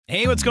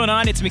Hey, what's going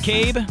on? It's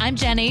McCabe. I'm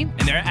Jenny.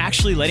 And they're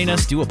actually letting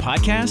us do a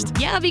podcast?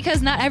 Yeah,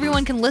 because not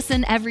everyone can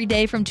listen every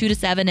day from 2 to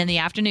 7 in the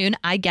afternoon.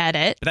 I get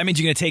it. But that means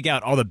you're going to take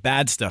out all the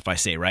bad stuff I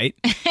say, right?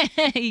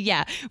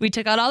 Yeah, we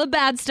took out all the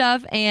bad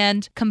stuff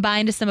and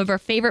combined some of our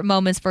favorite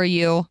moments for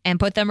you and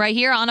put them right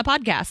here on a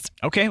podcast.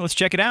 Okay, let's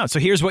check it out. So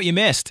here's what you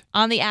missed.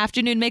 On the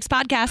Afternoon Mix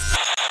podcast.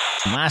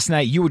 Last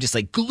night, you were just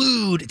like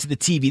glued to the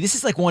TV. This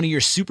is like one of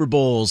your Super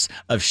Bowls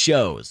of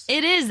shows.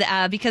 It is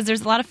because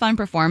there's a lot of fun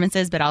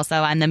performances, but also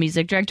I'm the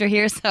music director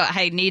here, so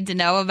I need to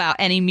know about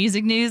any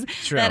music news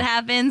that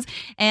happens.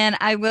 And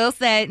I will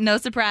say, no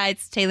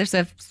surprise, Taylor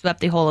Swift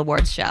swept the whole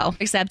awards show,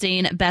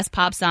 accepting Best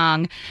Pop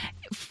Song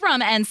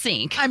from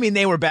NSYNC. I mean,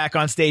 they were back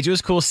on stage. It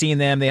was cool seeing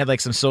them. They had like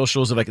some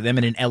socials of like them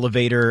in an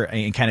elevator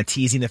and kind of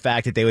teasing the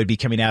fact that they would be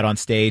coming out on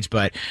stage.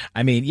 But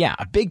I mean, yeah,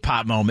 a big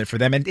pop moment for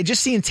them. And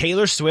just seeing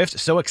Taylor Swift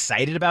so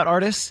excited about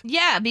artists.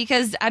 Yeah,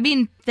 because I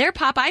mean, they're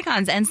pop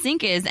icons.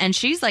 NSYNC is, and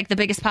she's like the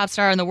biggest pop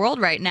star in the world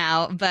right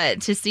now.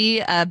 But to see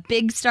a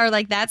big star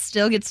like that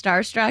still get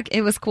starstruck,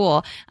 it was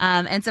cool.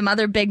 And some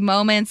other big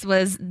moments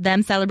was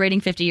them celebrating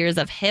 50 years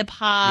of hip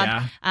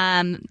hop.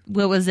 Yeah.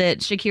 What was it?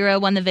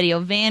 Shakira won the video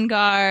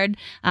Vanguard.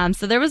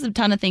 So there was a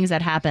ton of things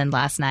that happened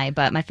last night,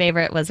 but my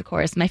favorite was, of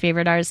course, my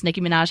favorite artist, Nicki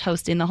Minaj,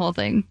 hosting the whole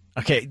thing.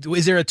 Okay,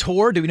 is there a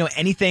tour? Do we know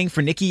anything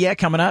for Nicki yet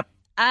coming up?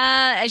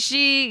 I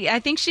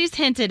think she's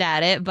hinted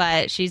at it,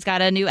 but she's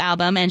got a new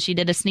album, and she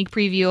did a sneak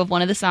preview of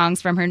one of the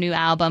songs from her new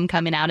album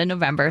coming out in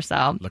November.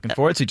 So looking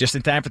forward to it, just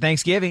in time for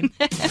Thanksgiving.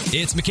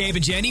 It's McCabe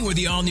and Jenny with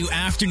the all-new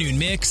Afternoon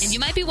Mix. And you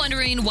might be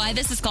wondering why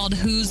this is called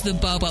Who's the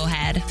Bobo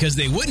Head? Because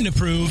they wouldn't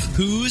approve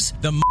Who's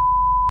the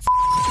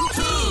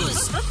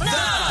Who's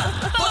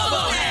the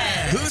Bobo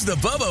Head? Who's the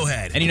Bobo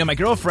Head? And you know, my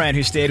girlfriend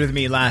who stayed with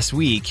me last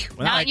week.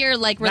 Well, not your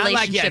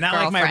relationship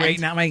girlfriend.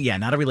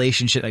 Not a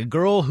relationship. A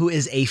girl who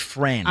is a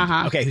friend.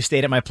 Okay, who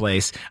stayed at my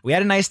place. We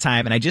had a nice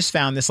time, and I just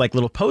found this like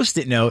little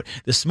Post-it note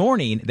this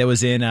morning that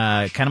was in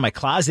kind of my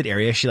closet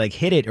area. She like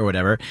hid it or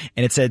whatever,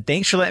 and it said,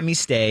 "Thanks for letting me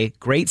stay.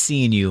 Great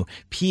seeing you.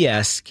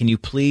 P.S. Can you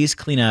please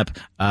clean up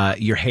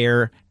your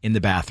hair in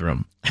the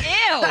bathroom?"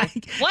 Ew!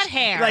 What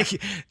hair?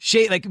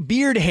 Like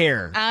beard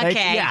hair.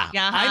 Okay.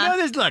 I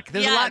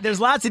know there's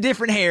lots of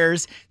different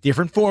hairs,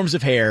 different forms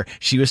of hair.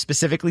 She was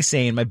specifically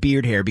saying my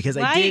beard hair because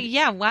why? I did.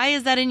 Yeah, why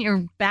is that in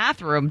your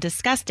bathroom?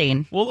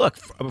 Disgusting. Well, look,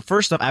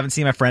 first off, I haven't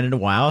seen my friend in a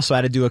while, so I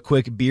had to do a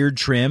quick beard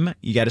trim.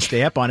 You got to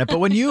stay up on it. But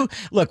when you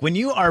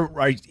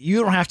you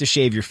don't have to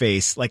shave your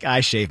face like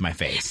I shave my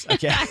face.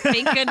 Okay.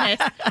 Thank goodness.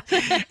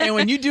 And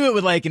when you do it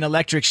with like an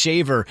electric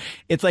shaver,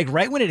 it's like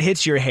right when it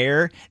hits your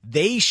hair,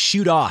 they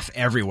shoot off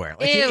everywhere.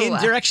 Like in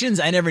directions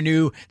I never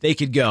knew they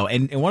could go.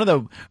 And one of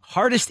the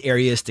hardest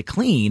areas to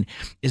clean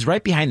is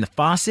right behind the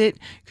faucet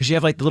because you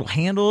have like the little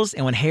handles.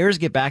 And when hairs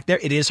get back there,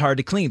 it is hard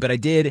to clean. But I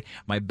did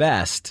my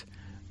best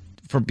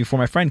before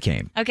my friend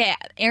came. Okay,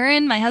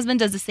 Aaron, my husband,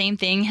 does the same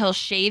thing. He'll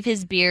shave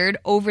his beard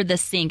over the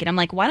sink. And I'm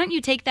like, why don't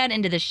you take that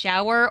into the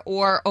shower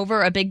or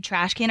over a big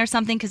trash can or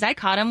something? Because I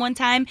caught him one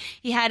time.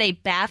 He had a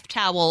bath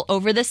towel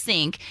over the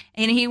sink,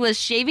 and he was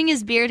shaving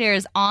his beard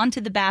hairs onto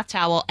the bath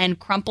towel and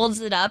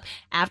crumples it up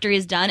after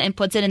he's done and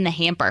puts it in the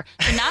hamper.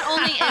 So not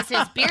only is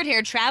his beard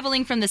hair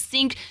traveling from the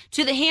sink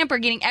to the hamper,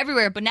 getting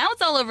everywhere, but now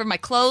it's all over my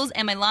clothes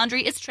and my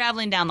laundry. It's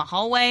traveling down the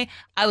hallway.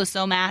 I was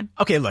so mad.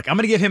 Okay, look, I'm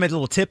going to give him a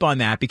little tip on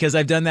that because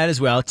I've done that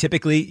as well.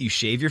 Typically, you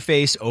shave your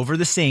face over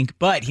the sink,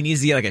 but he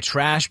needs to get like a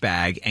trash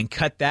bag and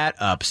cut that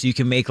up so you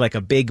can make like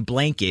a big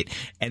blanket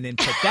and then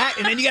put that,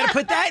 and then you got to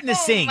put that in the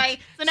sink.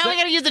 So now we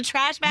got to use the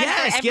trash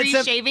bag for every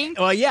shaving?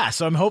 Well, yeah.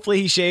 So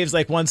hopefully he shaves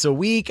like once a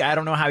week. I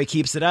don't know how he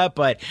keeps it up,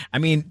 but I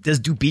mean,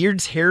 do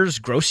beards hairs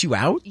gross you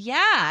out? Yeah,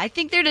 I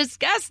think they're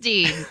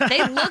disgusting.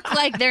 They look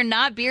like they're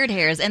not beard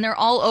hairs, and they're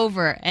all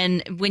over.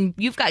 And when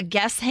you've got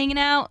guests hanging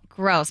out,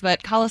 gross.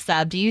 But call us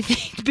up. Do you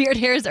think beard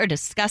hairs are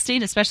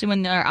disgusting, especially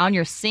when they're on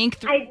your sink?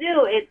 I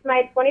do. It's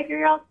my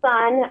 23-year-old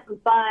son,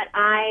 but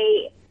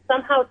I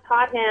somehow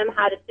taught him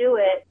how to do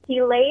it.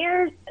 He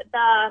layers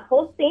the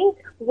whole sink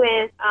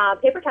with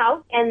paper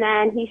towels, and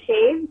then he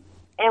shaves.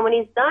 And when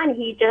he's done,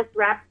 he just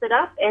wraps it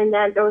up and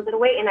then throws it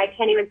away, and I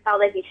can't even tell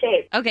that he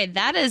shaved. Okay,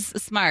 that is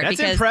smart. That's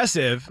because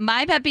impressive.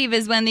 My pet peeve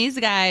is when these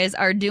guys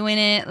are doing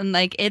it and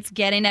like it's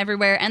getting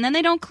everywhere, and then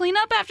they don't clean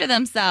up after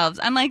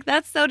themselves. I'm like,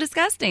 that's so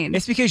disgusting.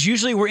 It's because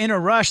usually we're in a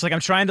rush. Like I'm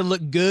trying to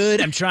look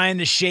good, I'm trying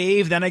to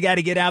shave, then I got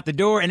to get out the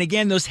door. And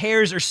again, those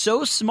hairs are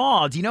so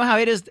small. Do you know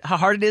how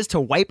hard it is to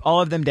wipe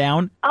all of them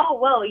down? Oh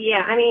well,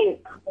 yeah. I mean,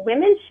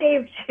 women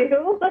shave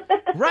too.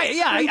 Right?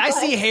 Yeah, I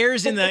see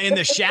hairs in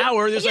the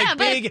shower. There's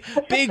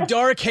big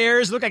dark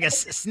hairs. Look like a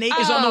snake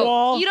is on the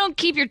wall. You don't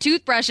keep your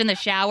toothbrush in the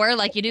shower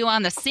like you do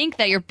on the sink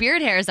that your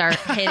beard hairs are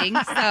hitting.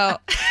 So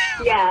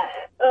yeah.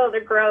 Oh,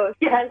 they're gross.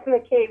 Yes,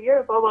 McCabe, you're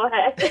a bobo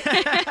head.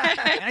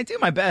 I do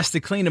my best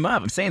to clean them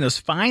up. I'm saying those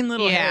fine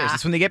little hairs.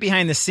 It's when they get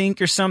behind the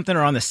sink or something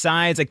or on the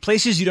sides, like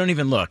places you don't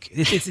even look.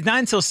 It's not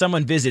until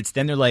someone visits,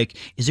 then they're like,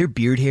 is there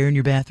beard hair in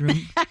your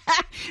bathroom?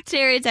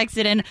 Terry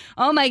texted in,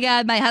 oh my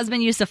God, my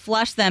husband used to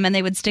flush them and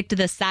they would stick to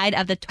the side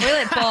of the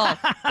toilet bowl.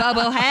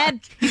 Bobo head.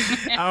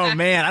 Oh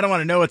man, I don't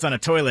want to know what's on a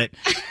toilet.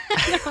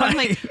 I'm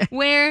like,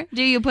 where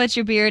do you put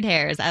your beard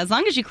hairs? As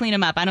long as you clean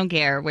them up, I don't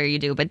care where you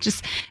do. But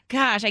just,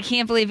 gosh, I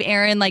can't believe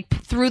Aaron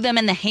threw them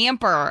in the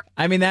hamper.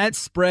 I mean, that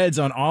spreads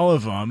on all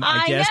of them,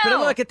 I guess. Know.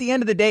 But look, at the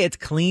end of the day, it's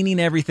cleaning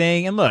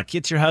everything. And look,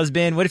 it's your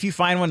husband. What if you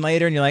find one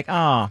later and you're like,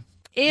 oh,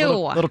 ew,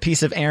 little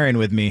piece of Aaron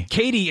with me.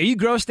 Katie, are you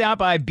grossed out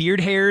by beard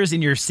hairs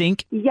in your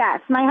sink?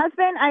 Yes, my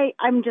husband,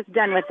 I'm just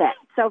done with it.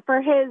 So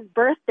for his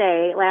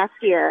birthday last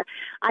year,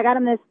 I got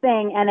him this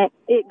thing, and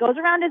it goes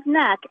around his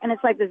neck, and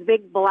it's like this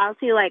big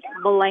blousey, like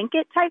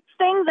blanket type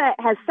thing that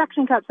has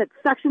suction cups that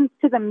suctions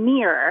to the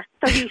mirror.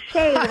 So he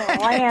shaves and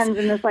it lands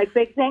in this like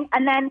big thing,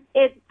 and then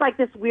it's like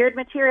this weird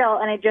material,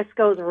 and it just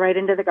goes right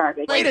into the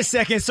garbage. Wait a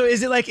second. So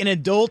is it like an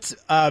adult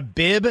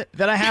bib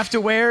that I have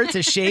to wear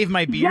to shave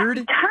my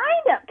beard?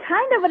 Yeah,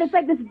 kind of, but it's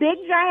like this big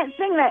giant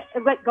thing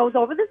that goes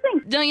over the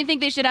sink. Don't you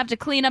think they should have to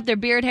clean up their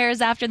beard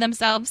hairs after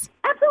themselves?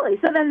 Absolutely.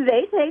 So then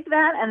they take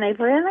that and they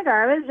put it in the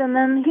garbage, and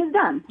then he's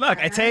done. Look,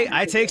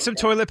 I take some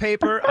toilet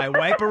paper, I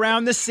wipe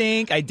around the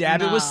sink, I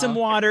dab it with some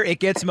water, it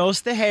gets most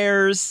of the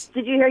hairs.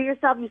 Did you hear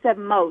yourself? You said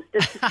most.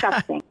 It's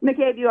disgusting.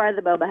 McCabe, you are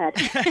the boba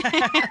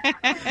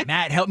head.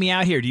 Matt, help me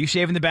out here. Do you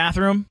shave in the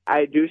bathroom?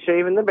 I do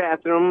shave in the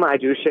bathroom. I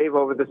do shave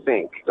over the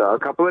sink. So a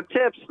couple of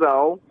tips,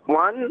 though.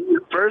 One,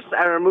 first,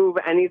 I remove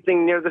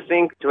anything near the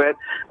sink to it.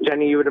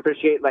 Jenny, you would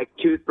appreciate like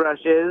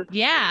toothbrushes.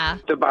 Yeah.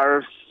 The bar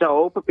of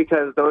soap,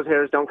 because those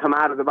hairs don't come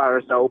out of the bar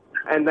of soap.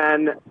 And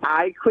then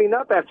I clean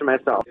up after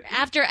myself.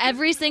 After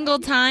every single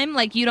time,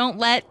 like you don't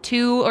let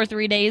 2 or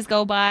 3 days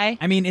go by?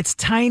 I mean, it's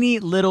tiny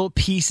little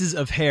pieces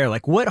of hair.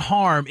 Like, what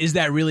harm is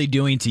that really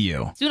doing to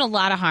you? It's doing a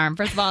lot of harm.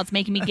 First of all, it's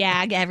making me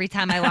gag every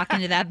time I walk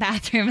into that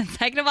bathroom. And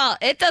second of all,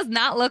 it does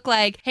not look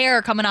like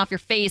hair coming off your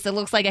face. It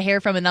looks like a hair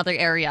from another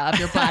area of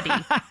your body.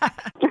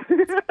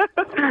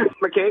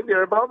 McCabe,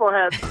 you're a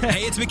bobblehead.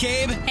 Hey, it's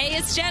McCabe. Hey,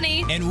 it's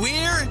Jenny. And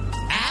we're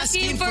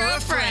Asking for a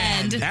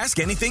friend. Ask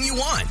anything you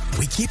want.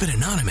 We keep it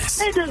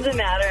anonymous. It doesn't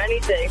matter.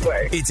 Anything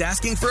works. It's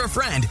Asking for a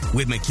Friend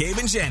with McCabe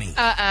and Jenny.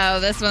 Uh-oh,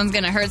 this one's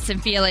going to hurt some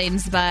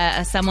feelings,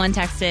 but someone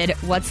texted,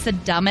 what's the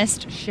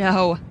dumbest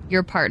show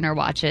your partner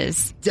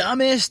watches?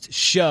 Dumbest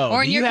show.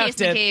 Or in your case,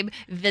 McCabe,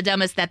 the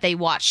dumbest that they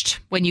watched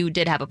when you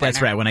did have a partner.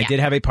 That's right. When I did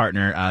have a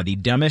partner, the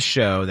dumbest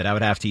show that I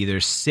would have to either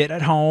sit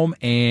at home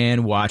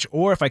and watch,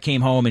 or if I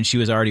came home and she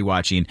was already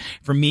watching.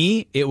 For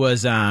me, it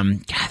was,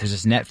 there's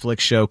this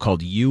Netflix show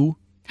called You.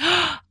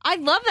 I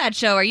love that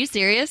show. Are you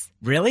serious?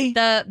 Really?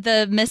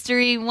 The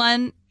mystery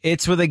one?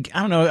 It's with a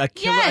killer,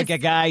 Yes, like a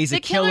guy. He's a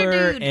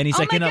killer dude. and he's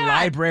in a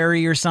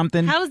library or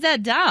something. How is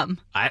that dumb?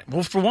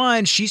 Well, for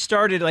one, she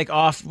started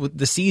off with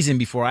the season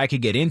before I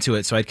could get into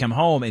it, so I'd come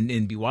home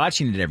and be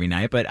watching it every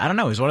night. But I don't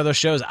know, it was one of those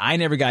shows I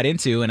never got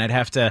into, and I'd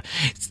have to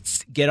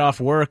get off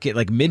work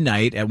at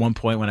midnight at one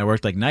point when I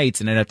worked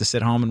nights, and I'd have to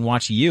sit home and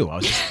watch You.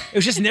 It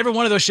was just never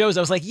one of those shows. I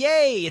was like,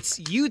 yay, it's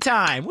You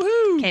time,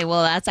 woohoo! Okay,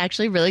 well that's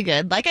actually really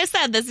good. Like I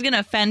said, this is gonna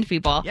offend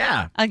people.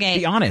 Yeah. Okay.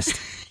 Be honest.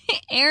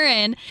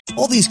 Aaron.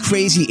 All these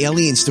crazy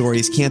alien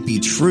stories can't be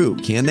true,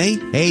 can they?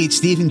 Hey, it's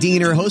Stephen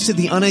Diener, host of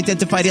the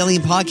Unidentified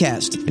Alien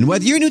Podcast. And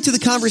whether you're new to the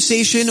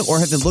conversation or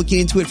have been looking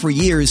into it for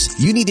years,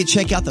 you need to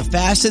check out the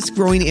fastest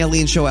growing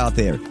alien show out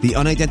there, the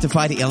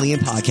Unidentified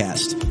Alien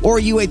Podcast, or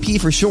UAP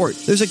for short.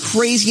 There's a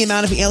crazy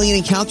amount of alien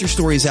encounter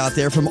stories out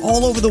there from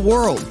all over the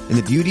world. And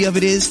the beauty of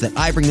it is that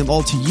I bring them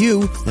all to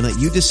you and let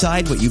you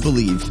decide what you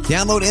believe.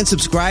 Download and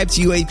subscribe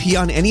to UAP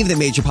on any of the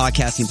major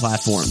podcasting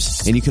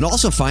platforms. And you can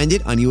also find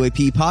it on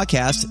UAPpodcast.com.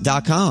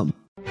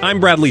 I'm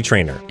Bradley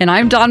Trainer. And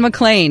I'm Don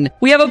McClain.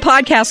 We have a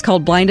podcast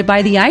called Blinded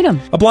by the Item.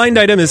 A blind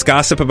item is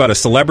gossip about a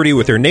celebrity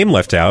with their name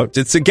left out.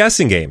 It's a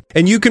guessing game,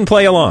 and you can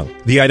play along.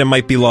 The item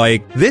might be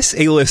like, this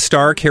A-list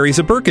star carries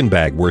a Birkin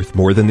bag worth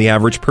more than the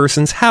average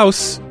person's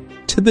house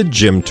to the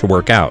gym to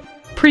work out.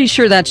 Pretty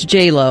sure that's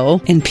J-Lo.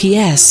 And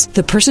P.S.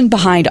 the person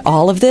behind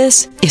all of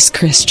this is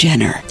Kris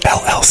Jenner,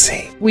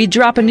 LLC. We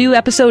drop a new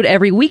episode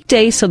every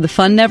weekday so the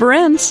fun never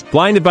ends.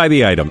 Blinded by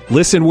the Item.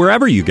 Listen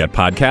wherever you get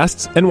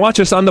podcasts and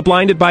watch us on the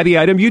Blinded by the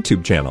Item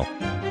YouTube channel.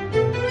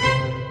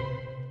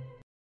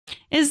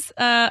 Is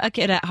a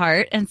kid at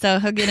heart, and so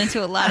he'll get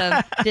into a lot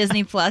of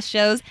Disney Plus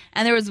shows.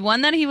 And there was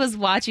one that he was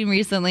watching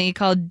recently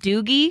called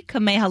Doogie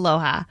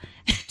Kamehameha.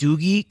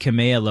 Doogie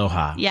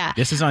Kamehameha. Yeah.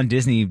 This is on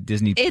Disney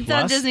It's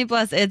Plus? on Disney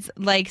Plus. It's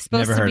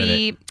supposed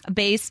to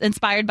be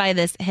inspired by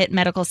this hit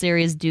medical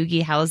series,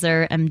 Doogie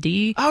Howser,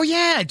 MD. Oh,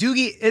 yeah.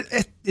 Doogie.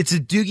 It's a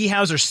Doogie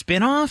Howser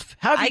spinoff?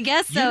 I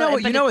guess so.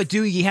 You know what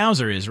Doogie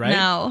Howser is, right?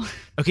 No.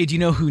 Okay, do you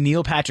know who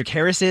Neil Patrick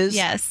Harris is?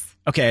 Yes.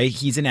 Okay,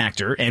 he's an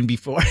actor, and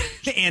before...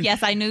 and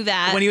yes, I knew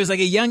that. When he was a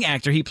young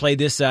actor, he played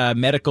this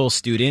medical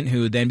student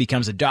who then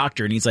becomes a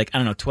doctor, and he's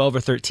 12 or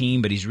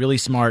 13, but he's really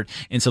smart,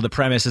 and so the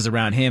premise is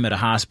around him at a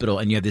hospital,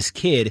 and you have this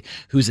kid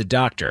who's a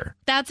doctor.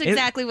 That's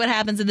exactly what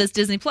happens in this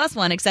Disney Plus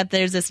one, except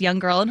there's this young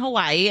girl in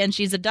Hawaii, and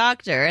she's a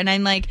doctor, and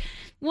I'm like...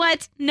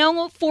 What?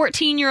 No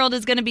 14-year-old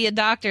is going to be a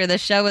doctor. The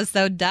show is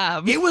so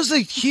dumb. It was a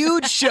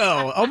huge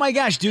show. Oh my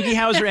gosh, Doogie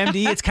Howser,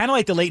 MD. It's kind of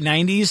like the late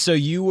 90s, so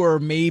you were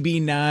maybe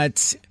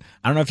not,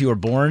 I don't know if you were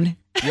born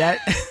yet.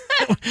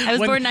 I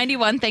was born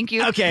 91, thank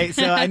you. Okay,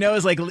 so I know it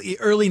was like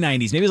early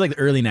 90s. Maybe it was like the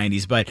early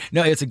 90s, but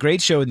no, it's a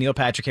great show with Neil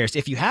Patrick Harris.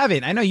 If you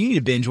haven't, I know you need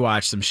to binge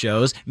watch some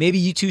shows. Maybe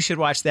you two should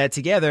watch that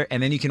together,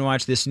 and then you can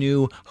watch this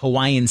new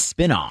Hawaiian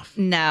spinoff.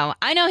 No,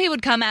 I know he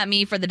would come at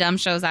me for the dumb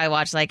shows I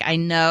watch. Like, I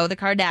know the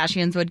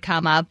Kardashians would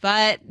come up,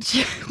 but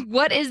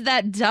what is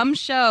that dumb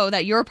show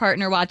that your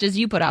partner watches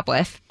you put up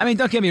with? I mean,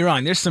 don't get me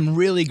wrong. There's some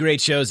really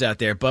great shows out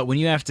there, but when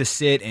you have to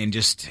sit and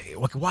just,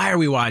 why are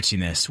we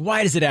watching this?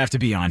 Why does it have to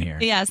be on here?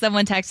 Yeah,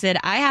 someone texted,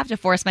 I have to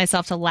force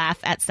myself to laugh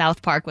at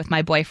South Park with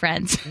my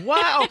boyfriend.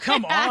 Wow,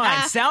 come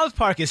on. South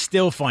Park is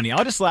still funny.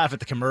 I'll just laugh at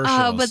the commercials.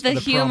 Oh, but the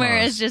humor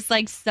promos. is just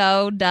like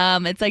so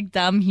dumb. It's like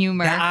dumb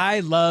humor.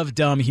 I love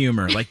dumb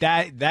humor. Like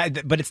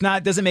that, but it's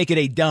not, doesn't make it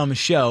a dumb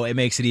show. It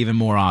makes it even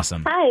more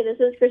awesome. Hi, this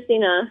is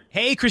Christina.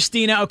 Hey,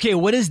 Christina. Okay,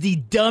 what is the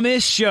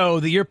dumbest show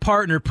that your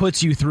partner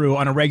puts you through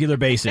on a regular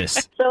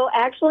basis? So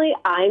actually,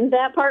 I'm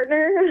that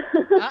partner.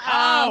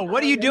 Oh,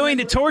 what are you doing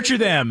to torture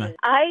them?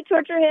 I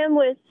torture him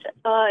with,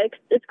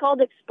 it's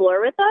called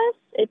Explore With Us.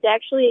 It's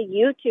actually a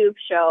YouTube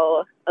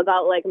show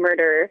about like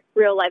murder,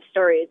 real life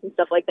stories and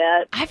stuff like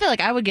that. I feel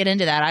like I would get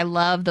into that. I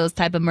love those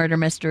type of murder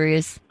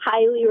mysteries.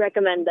 Highly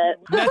recommend it.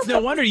 That's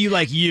no wonder you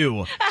like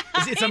You.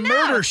 It's a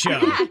murder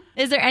show.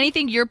 Is there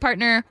anything your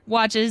partner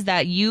watches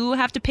that you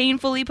have to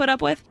painfully put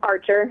up with?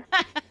 Archer.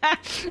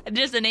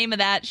 Just the name of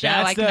that show.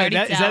 That's I can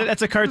already tell.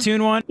 That's a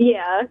cartoon one?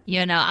 Yeah.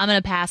 You know, I'm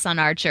going to pass on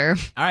Archer.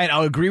 All right,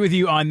 I'll agree with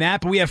you on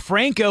that. But we have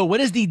Franco.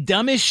 What is the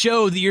dumbest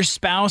show that your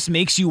spouse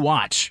makes you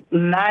watch?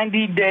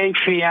 90 Day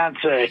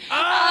Fiancé.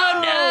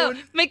 Oh,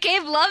 no.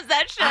 McCabe loves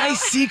that show. I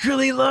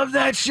secretly love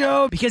that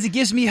show because it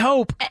gives me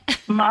hope.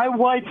 My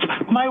wife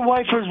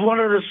is one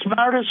of the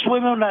smartest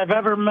women I've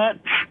ever met,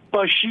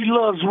 but she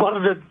loves one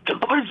of the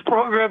dumbest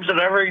programs that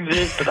ever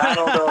existed. I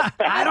don't know.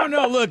 I don't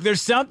know. Look,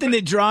 there's something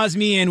that draws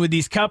me in with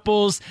these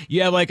couples.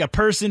 You have like a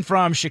person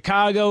from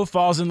Chicago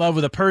falls in love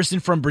with a person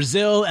from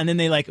Brazil, and then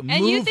they like move.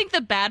 And you think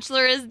The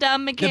Bachelor is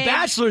dumb, McCabe? The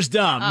Bachelor's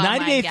dumb. Oh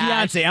 90 Day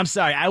Fiancé. I'm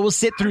sorry. I will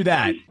sit through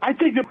that. I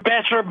think The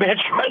Bachelor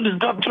Bachelorette is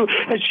dumb too,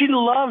 and she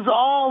loves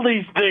all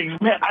these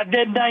things. Man,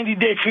 that 90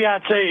 Day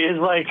Fiancé is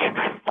like,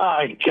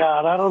 oh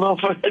God, I don't know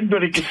if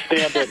anybody can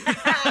stand it.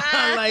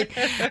 Like,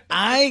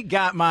 I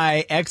got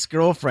my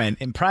ex-girlfriend,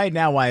 and probably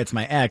now why it's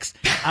my ex,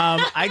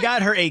 I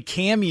got her a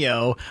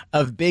cameo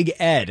of Big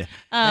Ed.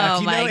 Now,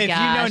 if you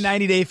know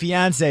 90 Day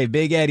Fiancé,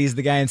 Big Ed, he's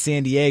the guy in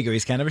San Diego.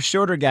 He's kind of a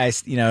shorter guy,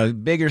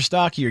 bigger,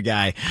 stockier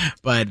guy.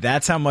 But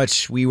that's how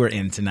much we were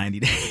into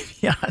 90 Day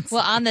Fiancé.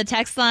 Well, on the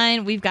text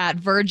line, we've got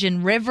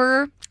Virgin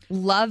River.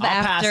 I'll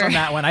pass on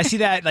that one. I see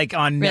that like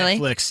on Really?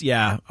 Netflix.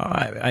 Yeah,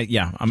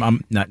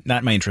 I'm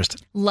not my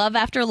interest. Love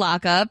After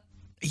Lockup.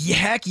 Yeah,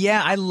 heck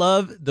yeah, I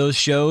love those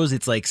shows.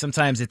 It's like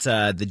sometimes it's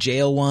the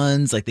jail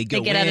ones. Like they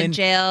go get out of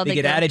jail. They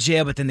get out of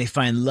jail, but then they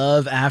find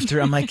love after.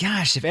 I'm like,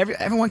 gosh, if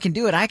everyone can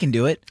do it, I can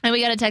do it. And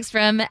we got a text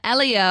from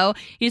Elio.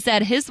 He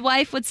said his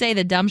wife would say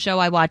the dumb show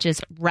I watch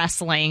is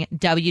wrestling,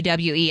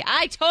 WWE.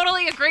 I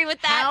totally agree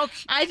with that.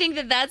 I think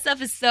that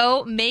stuff is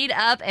so made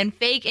up and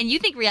fake. And you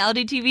think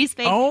reality TV is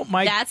fake? Oh,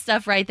 my. That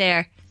stuff right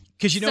there.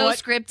 Because you know so what?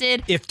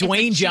 Scripted. If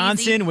Dwayne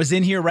Johnson was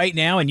in here right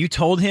now and you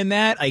told him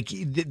that, like,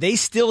 they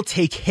still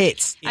take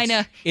hits. I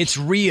know. It's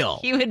real.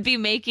 He would be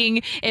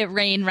making it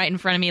rain right in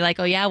front of me like,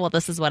 oh, yeah, well,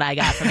 this is what I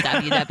got from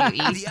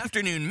WWE. The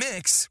afternoon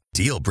mix.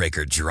 Deal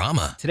breaker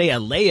drama. Today,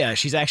 Alea,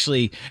 she's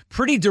actually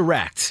pretty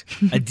direct.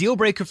 A deal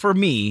breaker for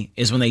me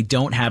is when they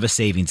don't have a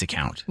savings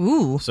account.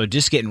 Ooh. So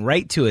just getting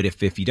right to it.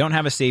 If you don't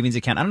have a savings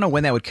account, I don't know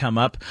when that would come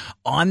up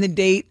on the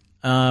date.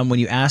 When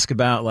you ask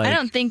about like I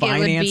don't think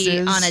finances. It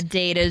would be on a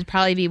date. It would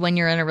probably be when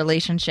you're in a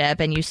relationship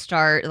and you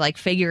start like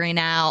figuring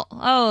out,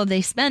 oh,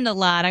 they spend a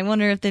lot. I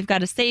wonder if they've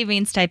got a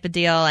savings type of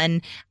deal.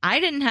 And I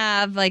didn't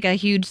have like a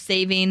huge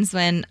savings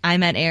when I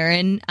met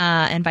Aaron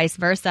and vice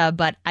versa.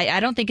 But I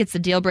don't think it's a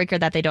deal breaker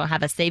that they don't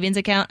have a savings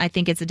account. I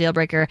think it's a deal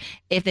breaker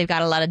if they've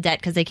got a lot of debt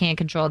because they can't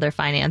control their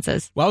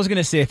finances. Well, I was going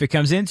to say if it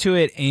comes into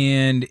it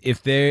and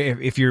if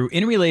you're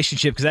in a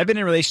relationship, because I've been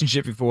in a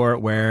relationship before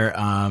where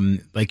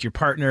like your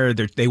partner,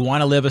 they want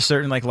to live a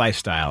certain like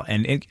lifestyle,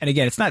 and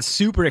again, it's not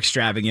super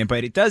extravagant,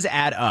 but it does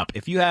add up.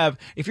 If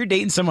you're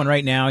dating someone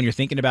right now and you're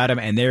thinking about them,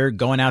 and they're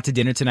going out to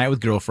dinner tonight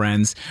with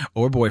girlfriends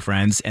or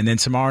boyfriends, and then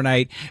tomorrow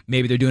night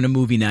maybe they're doing a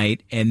movie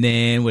night, and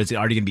then was it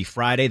already going to be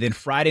Friday? Then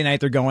Friday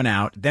night they're going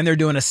out, then they're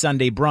doing a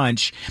Sunday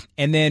brunch,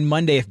 and then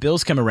Monday if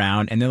bills come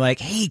around and they're like,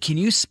 hey, can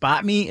you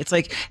spot me? It's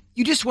like,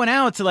 you just went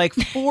out to like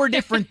 4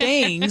 different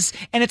things,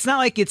 and it's not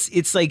like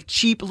it's like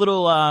cheap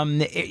little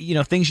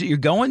things that you're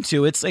going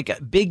to. It's like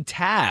big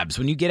tabs.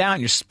 When you get out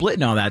and you're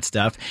splitting all that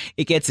stuff,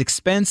 it gets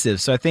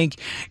expensive. So I think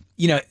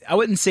I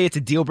wouldn't say it's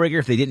a deal breaker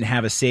if they didn't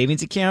have a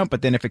savings account,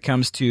 but then if it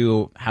comes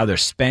to how they're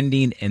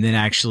spending and then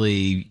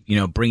actually,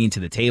 bringing to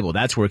the table,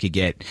 that's where it could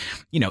get,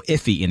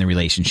 iffy in the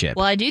relationship.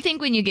 Well, I do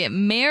think when you get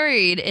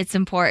married, it's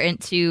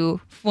important to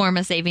form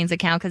a savings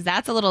account because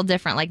that's a little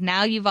different. Like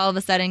now you've all of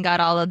a sudden got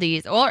all of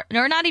these, or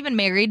not even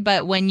married,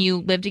 but when you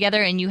live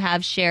together and you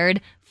have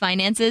shared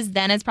finances,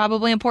 then it's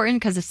probably important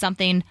because if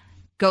something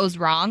goes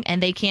wrong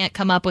and they can't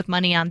come up with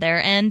money on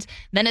their end,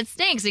 then it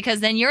stinks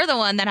because then you're the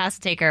one that has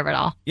to take care of it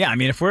all. Yeah, I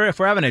mean, if we're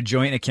having a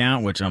joint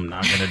account, which I'm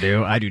not going to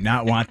do, I do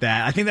not want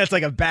that. I think that's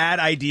like a bad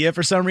idea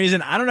for some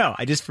reason. I don't know.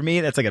 For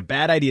me, that's like a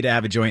bad idea to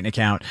have a joint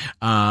account.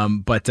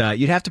 But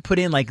you'd have to put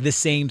in like the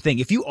same thing.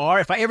 If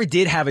I ever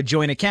did have a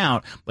joint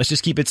account, let's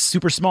just keep it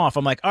super small. If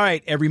I'm like, all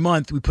right, every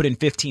month we put in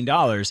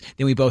 $15,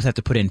 then we both have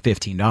to put in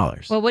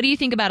 $15. Well, what do you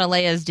think about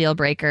Alea's deal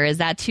breaker? Is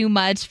that too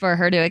much for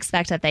her to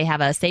expect that they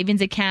have a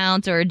savings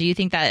account, or do you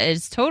think that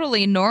is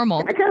totally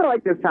normal? I kind of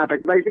like this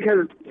topic,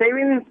 because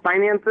savings,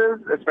 finances,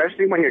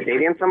 especially when you're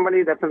dating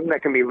somebody, that's something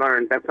that can be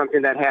learned. That's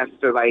something that has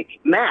to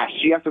mesh.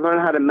 You have to learn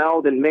how to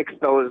meld and mix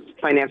those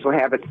financial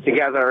habits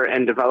together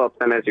and develop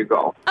them as you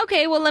go.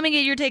 Okay, well, let me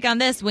get your take on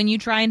this. When you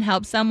try and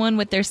help someone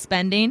with their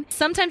spending,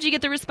 sometimes you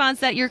get the response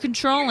that you're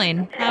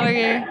controlling. How are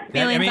your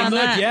feelings on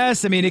that?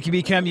 Yes, it can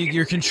become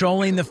you're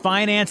controlling the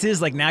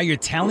finances. Like now you're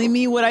telling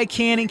me what I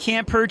can and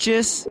can't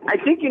purchase. I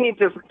think you need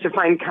to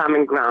find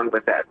common ground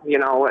with it.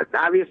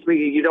 Obviously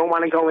you don't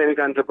want to go in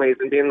guns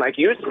a-blazing being like,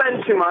 you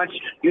spend too much,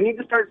 you need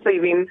to start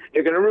saving,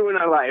 you're going to ruin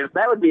our lives.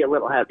 That would be a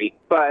little heavy.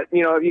 But,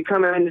 if you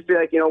come in and just be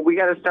like, we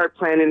got to start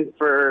planning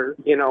for,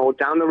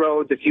 down the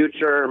road, the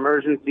future,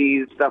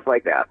 emergencies, stuff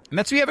like that. And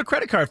that's what you have a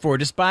credit card for.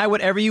 Just buy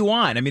whatever you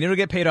want. It'll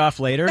get paid off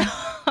later.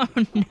 Oh,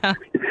 no.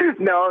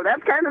 No,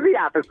 that's kind of the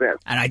opposite.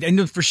 And I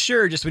know for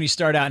sure, just when you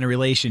start out in a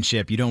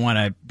relationship, you don't want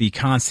to be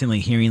constantly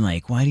hearing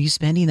like, what are you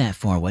spending that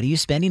for? What are you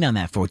spending on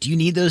that for? Do you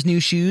need those new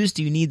shoes?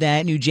 Do you need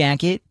that new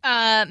jacket?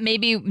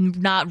 Maybe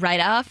not right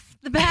off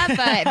the bat,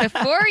 but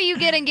before you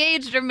get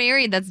engaged or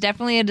married, that's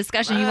definitely a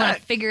discussion you want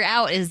to figure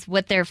out is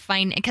what they're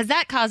finding, because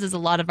that causes a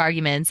lot of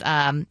arguments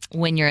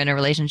when you're in a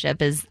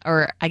relationship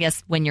or I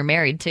guess when you're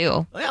married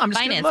too. Well, I'm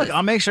just gonna,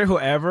 I'll make sure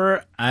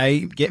whoever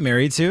I get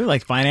married to,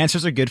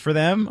 finances are good for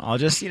them. I'll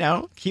just, keep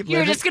living.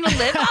 You're just going to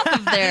live off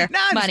of their no,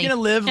 I'm money. just going to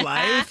live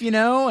life,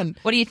 And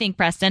what do you think,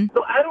 Preston?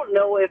 So I don't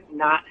know if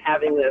not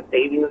having a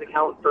savings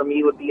account for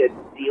me would be a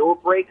deal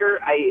breaker.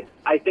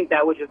 I think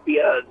that would just be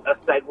a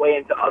segue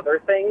into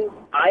other things.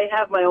 I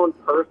have my own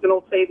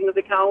personal savings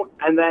account,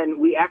 and then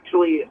we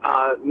actually,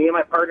 me and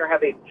my partner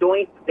have a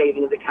joint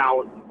savings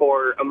account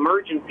for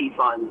emergency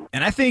funds.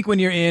 And I think when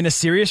you're in a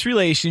serious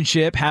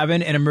relationship,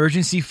 having an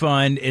emergency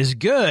fund is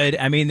good.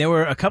 There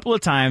were a couple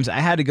of times I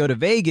had to go to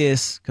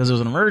Vegas because it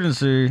was an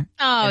emergency.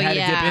 Oh, and had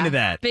to dip into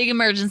that. Big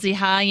emergency,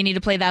 huh? You need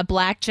to play that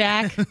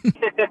blackjack.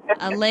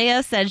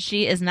 Alea said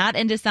she is not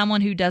into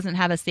someone who doesn't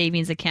have a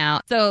savings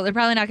account. So they're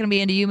probably not going to be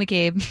into you,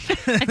 McCabe.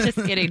 Just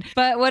kidding.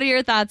 But what are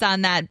your thoughts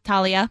on that,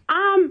 Talia?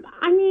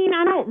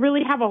 I don't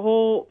really have a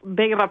whole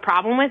big of a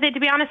problem with it, to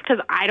be honest,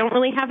 because I don't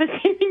really have a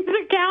savings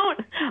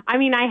account.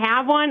 I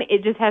have one.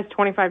 It just has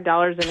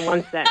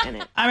 $25.01 in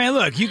it.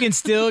 Look, you can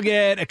still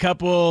get a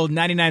couple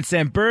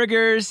 99-cent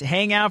burgers,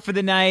 hang out for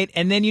the night,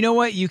 and then you know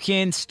what? You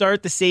can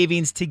start the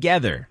savings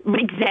together.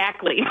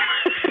 Exactly.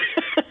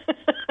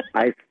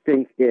 I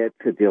think it's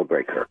a deal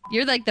breaker.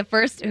 You're like the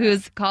first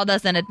who's called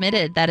us and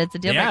admitted that it's a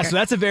deal breaker. Yeah, so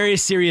that's a very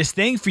serious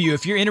thing for you.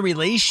 If you're in a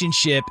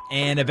relationship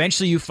and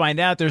eventually you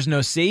find out there's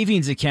no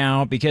savings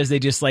account because they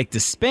just like to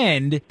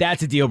spend,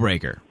 that's a deal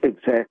breaker.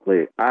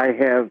 Exactly. I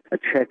have a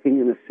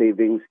checking and a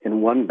savings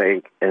in one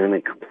bank, and in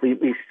a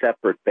completely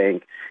separate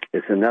bank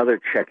is another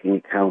checking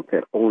account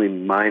that only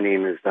my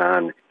name is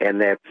on,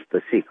 and that's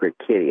the secret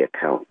kitty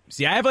account.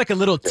 See, I have like a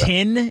little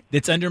tin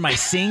that's under my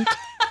sink.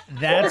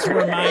 That's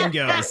where mine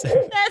goes.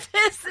 That's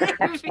his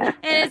savings. And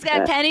it's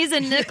got pennies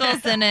and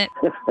nickels in it.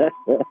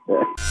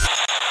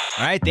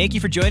 All right, thank you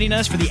for joining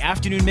us for the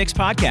Afternoon Mix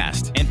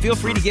podcast. And feel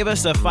free to give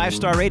us a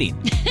 5-star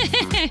rating.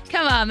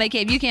 Come on,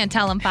 McCabe, you can't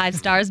tell them 5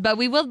 stars, but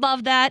we would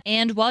love that.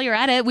 And while you're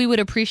at it, we would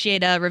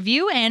appreciate a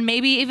review and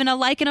maybe even a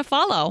like and a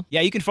follow. Yeah,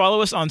 you can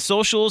follow us on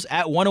socials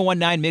at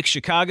 1019 Mix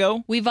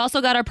Chicago. We've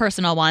also got our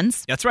personal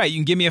ones. That's right. You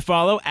can give me a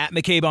follow at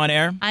McCabe on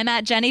Air. I'm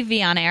at Jenny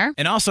V on Air.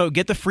 And also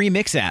get the free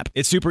Mix app.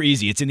 It's super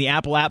easy. It's in the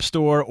Apple App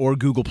Store or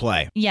Google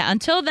Play. Yeah,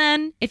 until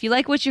then, if you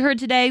like what you heard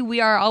today,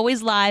 we are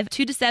always live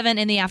 2 to 7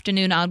 in the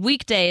afternoon on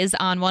weekdays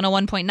on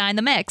 101.9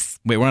 The Mix.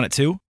 Wait, we're on at 2?